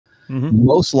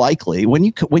most likely when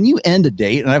you end a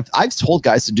date, and I've told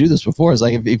guys to do this before, is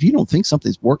like, if you don't think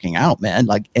something's working out, man,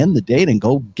 like end the date and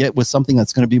go get with something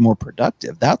that's going to be more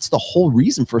productive. That's the whole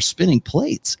reason for spinning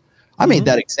plates. I made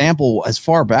that example as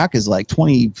far back as like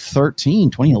 2013,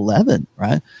 2011,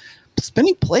 right?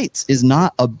 Spinning plates is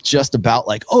not just about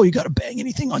like, oh, you got to bang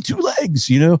anything on two legs,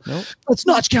 you know. Nope. Let's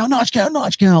notch count, notch count,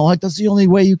 notch count. Like that's the only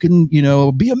way you can, you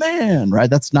know, be a man, right?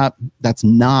 That's not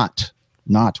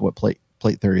what plate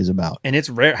theory is about. And it's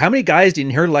rare. How many guys in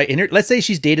her life, let's say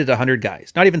she's dated 100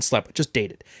 guys, not even slept, but just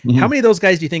dated. How many of those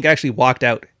guys do you think actually walked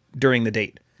out during the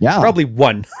date? Yeah, probably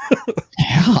one.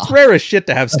 It's rare as shit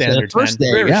to have standards, man.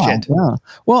 Rare as shit. Yeah.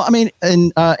 Well, I mean,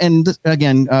 and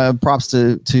again, props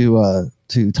to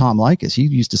Tom Likas. He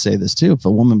used to say this too. If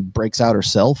a woman breaks out her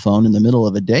cell phone in the middle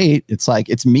of a date, it's like,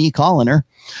 it's me calling her.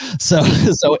 So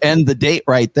end the date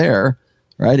right there,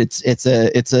 right?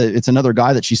 It's another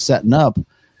guy that she's setting up.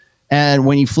 And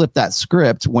when you flip that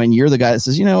script, when you're the guy that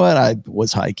says, you know what, I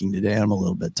was hiking today, I'm a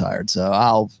little bit tired,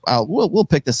 so we'll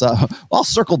pick this up. I'll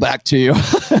circle back to you.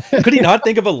 Could he not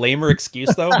think of a lamer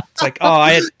excuse though? It's like, oh,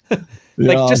 I had,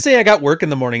 just say I got work in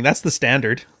the morning. That's the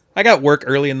standard. I got work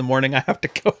early in the morning. I have to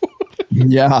go.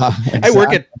 Yeah, exactly. I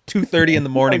work at 2:30 in the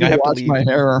morning. I have to leave. My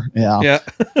hair. Yeah.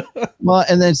 Well,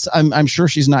 and then I'm sure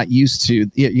she's not used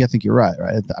to. Yeah, I think you're right.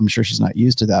 I'm sure she's not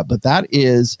used to that. But that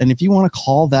is, and if you want to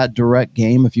call that direct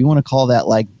game, if you want to call that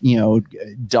like, you know,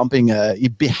 dumping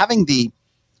having the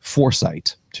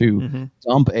foresight to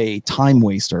dump a time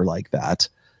waster like that,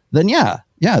 then yeah,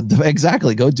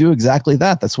 exactly. Go do exactly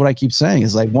that. That's what I keep saying,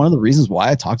 is like one of the reasons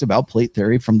why I talked about plate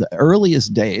theory from the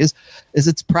earliest days is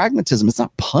it's pragmatism. It's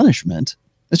not punishment.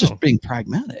 It's just being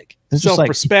pragmatic. It's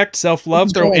self-respect,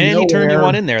 self-love, throw any term you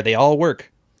want in there. They all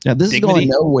work. Yeah, this is going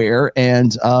nowhere.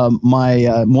 And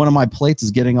one of my plates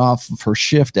is getting off of her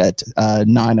shift at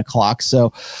 9 o'clock.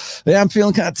 So yeah, I'm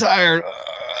feeling kind of tired.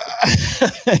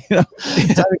 You know,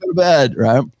 time to go to bed,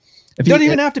 right? You don't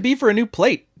even have to be for a new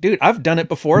plate. Dude, I've done it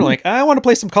before. Like, I want to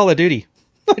play some Call of Duty.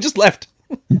 I just left.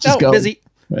 Just go. Busy.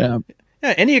 Yeah.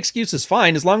 Yeah, any excuse is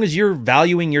fine as long as you're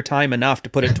valuing your time enough to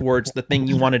put it towards the thing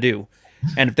you want to do.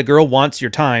 And if the girl wants your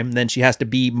time, then she has to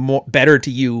be better to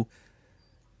you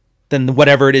than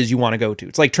whatever it is you want to go to.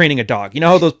 It's like training a dog. You know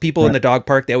how those people in the dog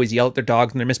park, they always yell at their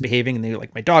dogs and they're misbehaving and they're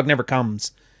like, my dog never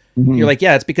comes. You're like,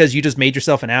 yeah, it's because you just made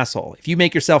yourself an asshole. If you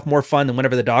make yourself more fun than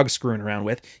whatever the dog's screwing around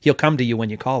with, he'll come to you when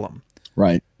you call him.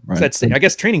 Right. So that's, I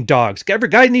guess, training dogs. Every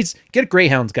guy needs, get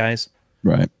greyhounds, guys.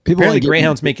 Right. Apparently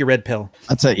greyhounds make you red pill.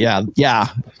 That's it. Yeah. Yeah.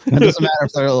 It doesn't matter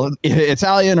if they're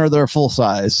Italian or they're full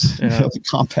size. Yeah. The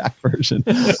compact version.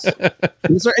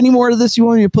 Is there any more to this you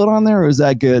want me to put on there, or is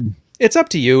that good? It's up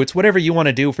to you. It's whatever you want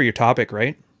to do for your topic,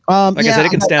 right? Like I said, it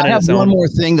can stand on its own. One more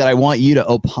thing that I want you to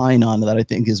opine on that I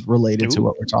think is related to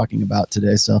what we're talking about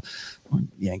today. So I'm going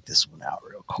to yank this one out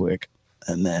real quick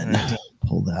and then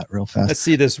pull that real fast. Let's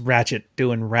see this ratchet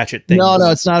doing ratchet things. No,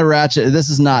 it's not a ratchet. This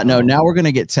is not. No, now we're going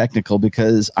to get technical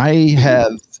because I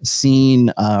have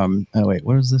seen. Oh, wait,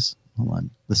 what is this? Hold on.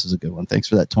 This is a good one. Thanks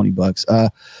for that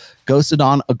 $20. Ghosted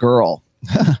on a girl.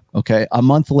 Okay. A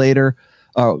month later.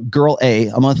 Girl A,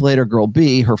 a month later, girl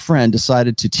B, her friend,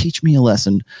 decided to teach me a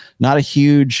lesson. Not a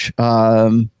huge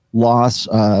loss.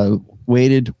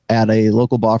 Waited at a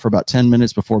local bar for about 10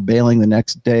 minutes before bailing. The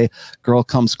next day, girl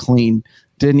comes clean.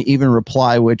 Didn't even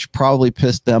reply, which probably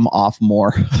pissed them off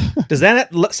more. Does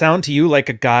that sound to you like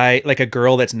a guy, like a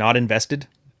girl that's not invested?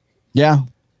 Yeah.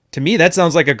 To me, that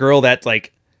sounds like a girl that's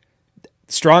like,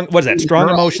 strong, what is that? Strong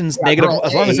emotions, negative,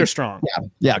 as long as they're strong.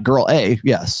 Yeah, girl A,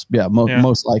 yes. Yeah,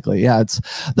 most likely. Yeah,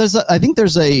 I think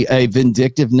there's a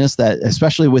vindictiveness that,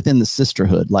 especially within the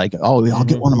sisterhood, like, oh, I'll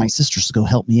get one of my sisters to go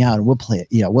help me out and we'll play it.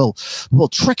 Yeah, we'll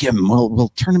trick him.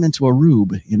 We'll turn him into a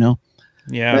rube, you know?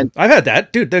 Yeah, I've had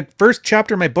that. Dude, the first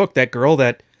chapter of my book, that girl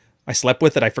that I slept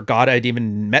with that I forgot I'd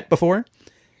even met before,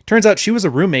 turns out she was a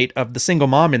roommate of the single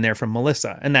mom in there from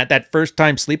Melissa. And that first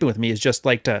time sleeping with me is just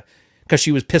like because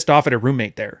she was pissed off at her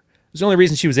roommate there. It was the only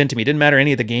reason she was into me. It didn't matter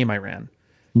any of the game I ran.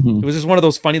 It was just one of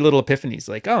those funny little epiphanies.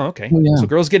 Like, oh, okay. Oh, yeah. So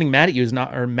girls getting mad at you is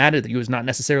not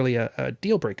necessarily a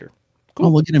deal breaker. Cool.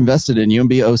 Well, we'll get invested in you and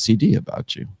be OCD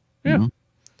about you. Yeah. You know?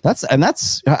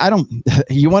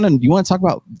 You want to talk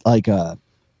about like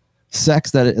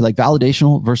sex that like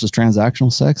validational versus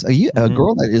transactional sex. A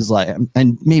girl that is like,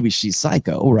 and maybe she's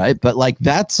psycho, right? But like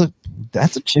that's a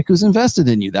chick who's invested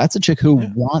in you. That's a chick who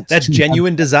wants. That's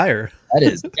genuine desire. That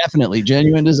is definitely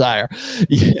genuine desire.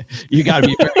 You got to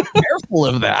be very careful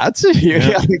of that.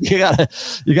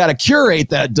 You got to curate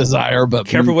that desire, but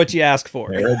careful what you ask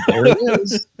for. There it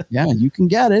is. Yeah, you can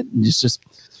get it. It's just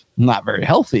not very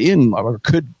healthy and or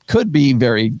could be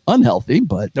very unhealthy,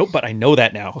 but nope. But I know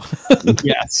that now.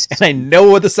 Yes, and I know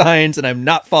what the signs, and I'm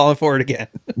not falling for it again.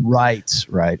 Right.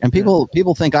 And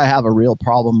people think I have a real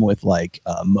problem with like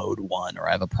mode 1, or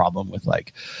I have a problem with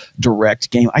like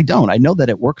direct game. I don't. I know that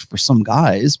it works for some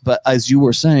guys, but as you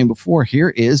were saying before, here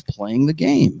is playing the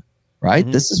game, right?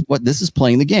 This is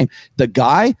playing the game. The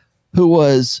guy who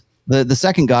was the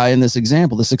second guy in this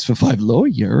example, the 6'5"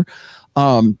 lawyer,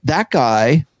 that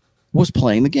guy was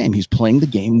playing the game. He's playing the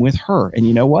game with her. And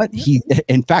you know what?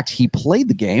 In fact, he played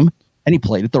the game and he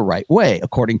played it the right way,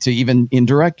 according to even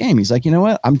indirect game. He's like, you know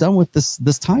what? I'm done with this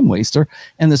time waster.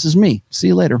 And this is me. See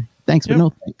you later. Thanks, but no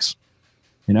thanks.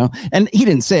 You know, and he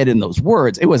didn't say it in those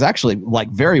words. It was actually like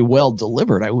very well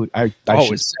delivered. I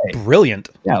should say brilliant.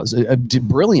 Yeah, it was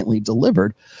brilliantly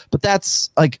delivered. But that's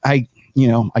like, I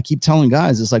keep telling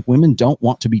guys, it's like women don't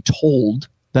want to be told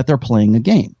that they're playing a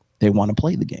game. They want to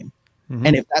play the game.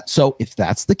 And if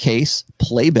that's the case,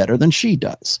 play better than she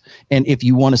does. And if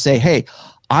you want to say, hey,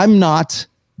 I'm not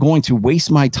going to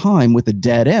waste my time with a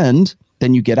dead end,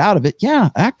 then you get out of it. Yeah,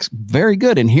 act very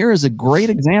good. And here is a great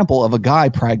example of a guy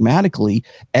pragmatically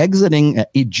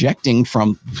ejecting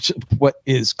from what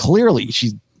is clearly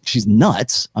she's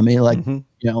nuts. I mean, like,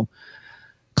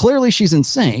 clearly she's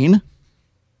insane.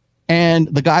 And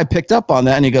the guy picked up on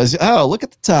that and he goes, oh, look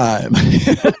at the time.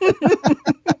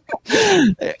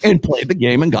 And played the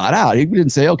game and got out. He didn't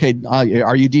say, okay,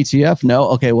 are you DTF? No.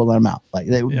 Okay, well, then I'm out. Like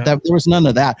there was none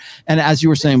of that. And as you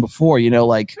were saying before,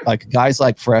 like guys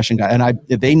like Fresh and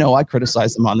they know I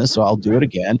criticize them on this, so I'll do it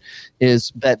again,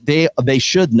 is that they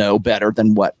should know better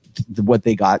than what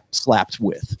they got slapped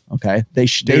with. Okay.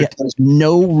 There's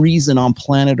no reason on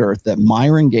planet Earth that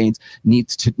Myron Gaines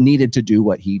needed to do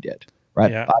what he did.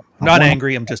 Right. Yeah. I'm not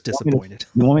angry. I'm just disappointed.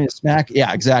 You want me to smack?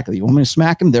 Yeah, exactly. You want me to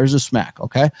smack him? There's a smack.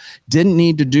 Okay. Didn't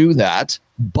need to do that,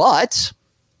 but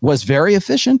was very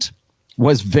efficient,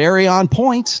 was very on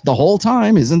point the whole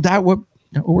time. Isn't that what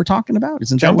we're talking about?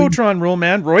 Isn't Jumbotron rule,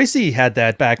 man? Royce had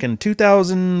that back in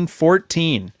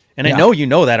 2014. And I know you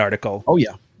know that article. Oh,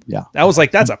 yeah. Yeah. That was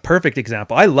like, that's a perfect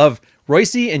example. I love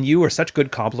Royce, and you are such good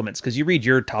compliments because you read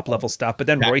your top level stuff, but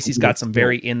then Royce's got some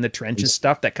very in the trenches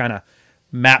stuff that kind of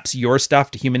maps your stuff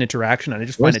to human interaction, and I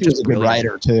just find it just a good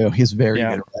writer too. He's a very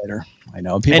good writer. I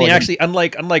know. And he actually,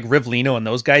 unlike Rivlino and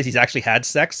those guys, he's actually had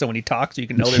sex. So when he talks, you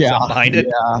can know there's something behind it.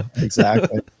 Yeah,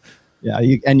 exactly.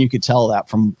 You could tell that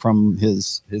from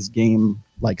his game,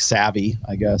 like savvy,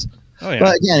 I guess. Oh yeah.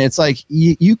 But again, it's like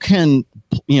you can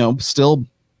still,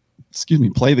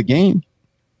 play the game.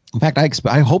 In fact,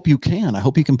 I hope you can. I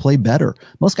hope you can play better.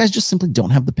 Most guys just simply don't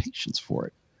have the patience for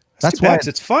it. That's why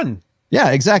it's fun.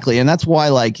 Yeah, exactly. And that's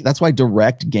why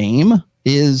direct game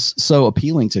is so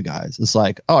appealing to guys. It's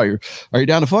like, oh, are you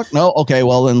down to fuck? No. Okay.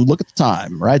 Well, then look at the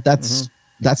time, right? That's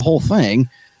the whole thing.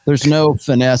 There's no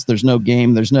finesse. There's no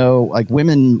game. There's no, like,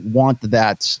 women want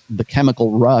the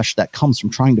chemical rush that comes from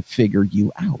trying to figure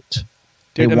you out.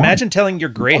 Dude, imagine telling your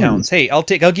greyhounds, hey, I'll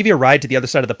give you a ride to the other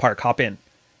side of the park. Hop in.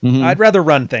 I'd rather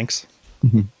run. Thanks.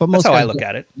 But that's how I look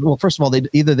at it. Well, first of all,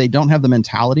 they don't have the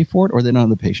mentality for it, or they don't have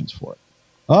the patience for it.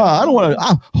 I don't want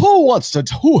to. Who wants to?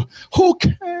 Who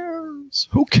cares?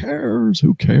 Who cares?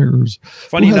 Who cares?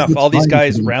 Funny enough, all these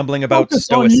guys rambling about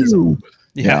stoicism.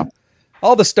 Yeah,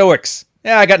 all the Stoics.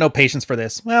 Yeah, I got no patience for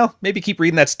this. Well, maybe keep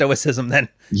reading that Stoicism then.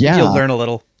 Yeah, you'll learn a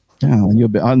little. Yeah, and you'll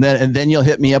be on that, and then you'll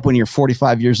hit me up when you're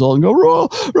 45 years old and go,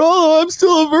 Rollo, I'm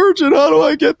still a virgin. How do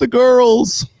I get the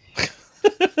girls?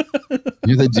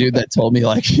 You're the dude that told me,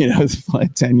 like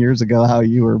 10 years ago how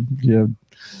you were,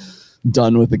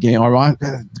 done with the game.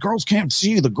 The girls can't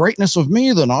see the greatness of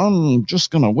me, then I'm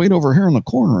just gonna wait over here in the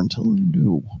corner until you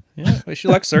do. Yeah, wish you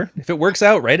luck, sir. If it works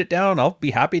out, write it down. I'll be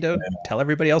happy to tell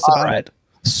everybody else about it.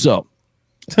 So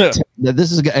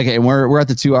this is okay. We're at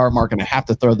the 2-hour mark, and I have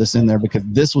to throw this in there because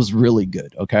this was really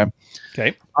good. Okay.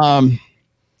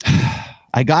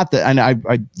 I got the,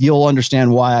 and you'll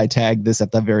understand why I tagged this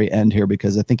at the very end here,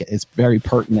 because I think it's very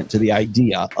pertinent to the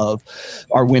idea of,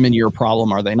 are women your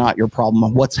problem? Are they not your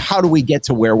problem? How do we get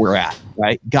to where we're at?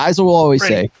 Right? Guys will always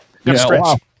say,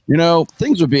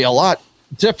 things would be a lot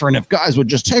different if guys would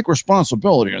just take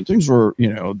responsibility, and things were,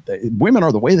 women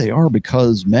are the way they are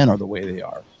because men are the way they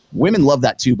are. Women love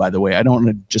that too, by the way. I don't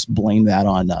want to just blame that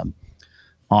on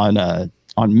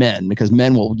men, because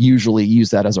men will usually use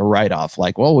that as a write-off,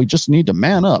 like, well, we just need to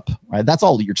man up, right? That's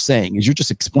all you're saying, is you're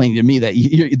just explaining to me that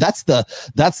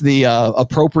that's the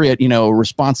appropriate,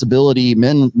 responsibility,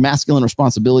 masculine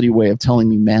responsibility way of telling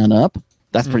me man up.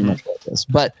 That's pretty much what it is.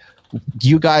 But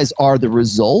You guys are the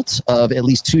result of at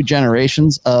least 2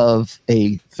 generations of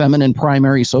a feminine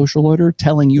primary social order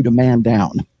telling you to man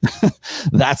down.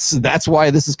 That's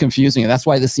why this is confusing, and that's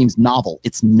why this seems novel.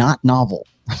 It's not novel.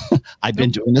 I've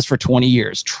been doing this for 20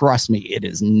 years. Trust me, it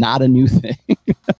is not a new thing.